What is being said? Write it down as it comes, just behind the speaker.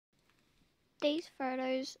These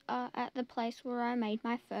photos are at the place where I made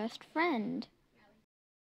my first friend.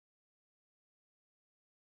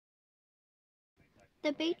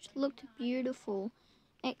 The beach looked beautiful,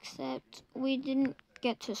 except we didn't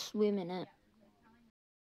get to swim in it.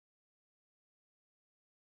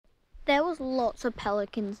 There was lots of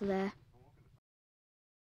pelicans there.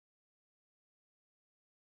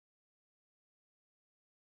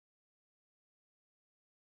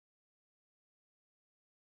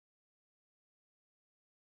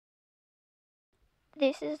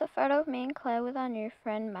 This is a photo of me and Claire with our new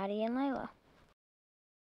friend Maddie and Layla.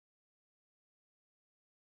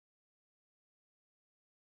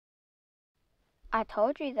 I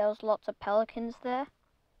told you there was lots of pelicans there.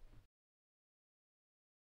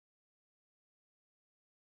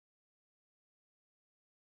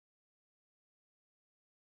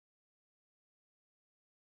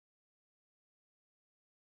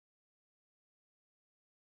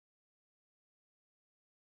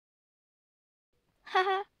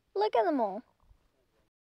 Haha, look at them all.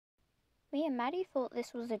 Me and Maddie thought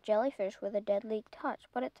this was a jellyfish with a deadly touch,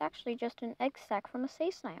 but it's actually just an egg sac from a sea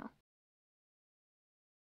snail.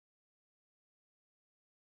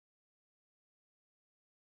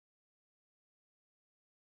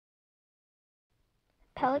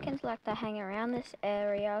 Pelicans like to hang around this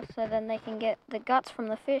area so then they can get the guts from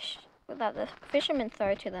the fish that the fishermen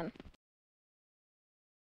throw to them.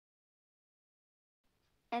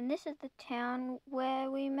 And this is the town where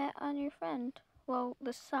we met our new friend. Well,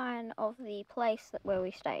 the sign of the place where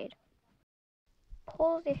we stayed.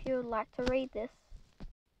 Pause if you would like to read this.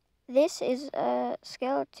 This is a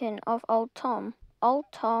skeleton of Old Tom. Old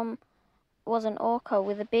Tom was an orca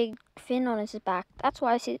with a big fin on his back. That's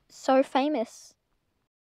why he's so famous.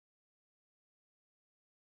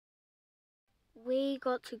 We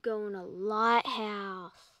got to go in a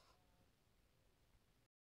lighthouse.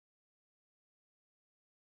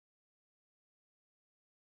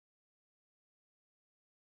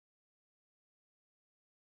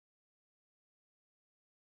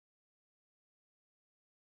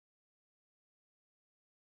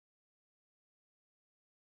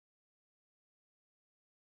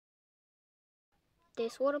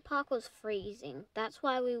 This water park was freezing. That's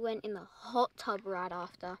why we went in the hot tub right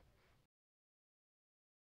after.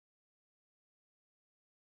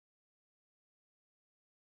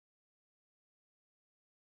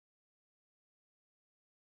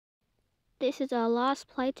 This is our last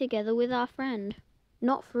play together with our friend.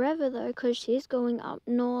 Not forever though, because she's going up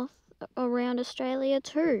north around Australia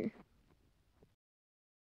too.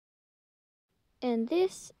 And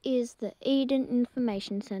this is the Eden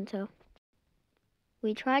Information Centre.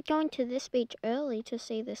 We tried going to this beach early to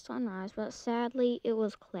see the sunrise, but sadly it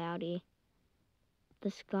was cloudy. The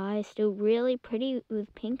sky is still really pretty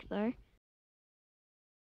with pink though.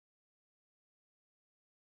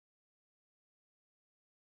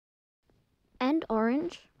 And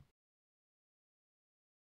orange.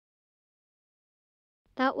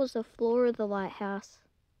 That was the floor of the lighthouse.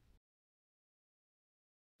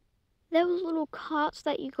 There was little carts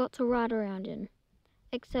that you got to ride around in.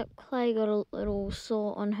 Except Clay got a little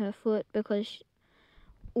sore on her foot because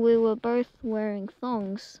we were both wearing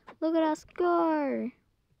thongs. Look at us go!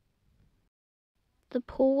 The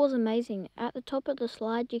pool was amazing. At the top of the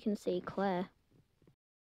slide you can see Claire.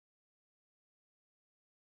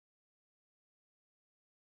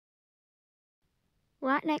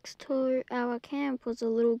 Right next to our camp was a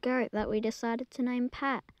little goat that we decided to name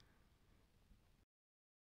Pat.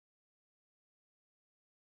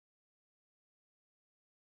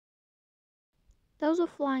 There was a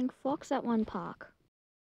flying fox at one park.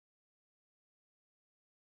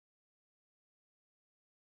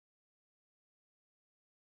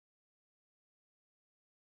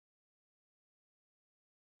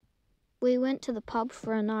 We went to the pub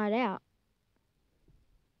for a night out.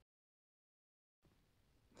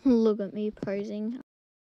 Look at me posing.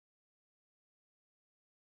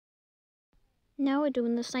 Now we're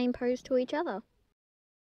doing the same pose to each other.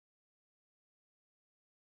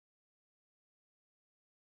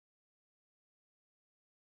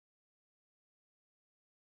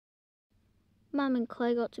 Mum and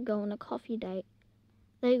Clay got to go on a coffee date.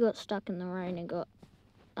 They got stuck in the rain and got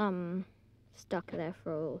stuck there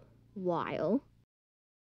for a while.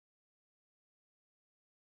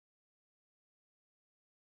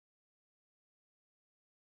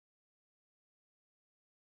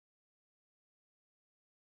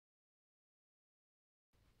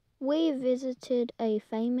 We visited a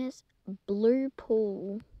famous blue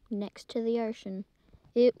pool next to the ocean.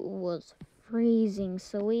 It was freezing,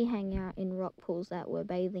 so we hang out in rock pools that were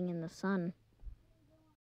bathing in the sun.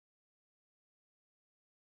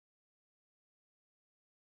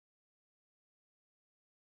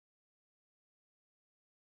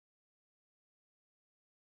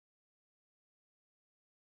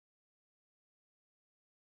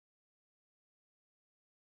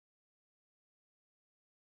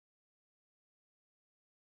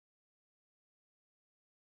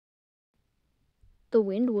 The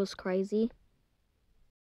wind was crazy.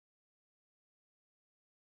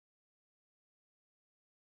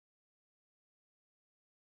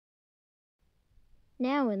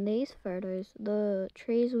 Now in these photos, the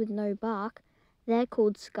trees with no bark, they're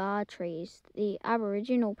called scar trees. The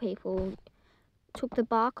Aboriginal people took the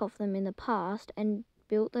bark off them in the past and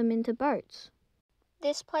built them into boats.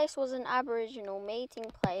 This place was an Aboriginal meeting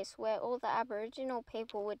place where all the Aboriginal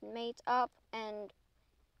people would meet up and,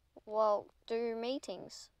 well, do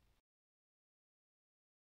meetings.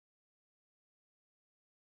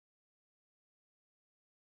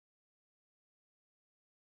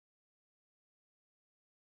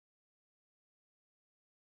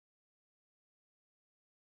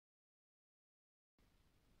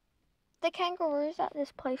 The kangaroos at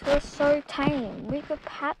this place were so tame, we could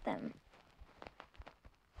pat them.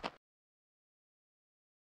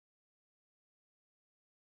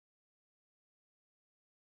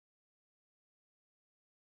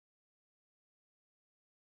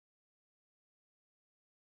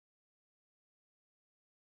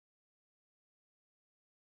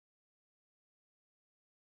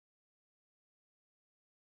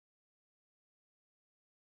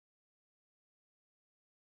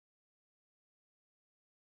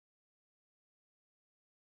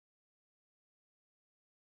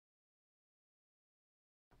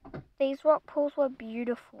 These rock pools were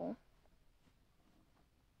beautiful.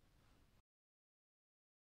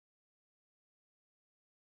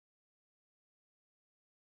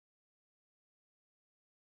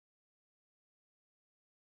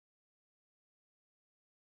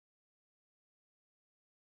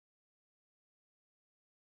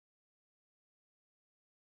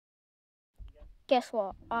 Guess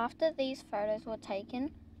what? After these photos were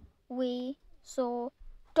taken, we saw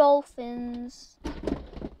dolphins.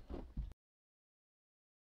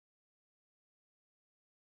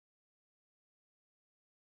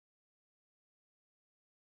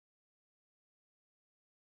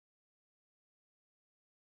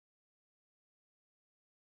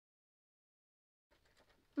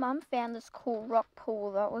 Mum found this cool rock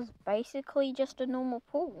pool that was basically just a normal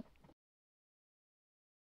pool.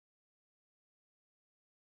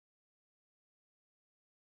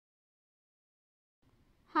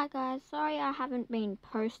 Hi guys, sorry I haven't been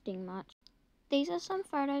posting much. These are some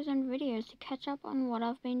photos and videos to catch up on what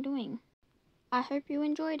I've been doing. I hope you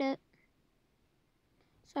enjoyed it.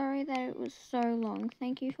 Sorry that it was so long.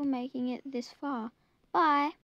 Thank you for making it this far. Bye!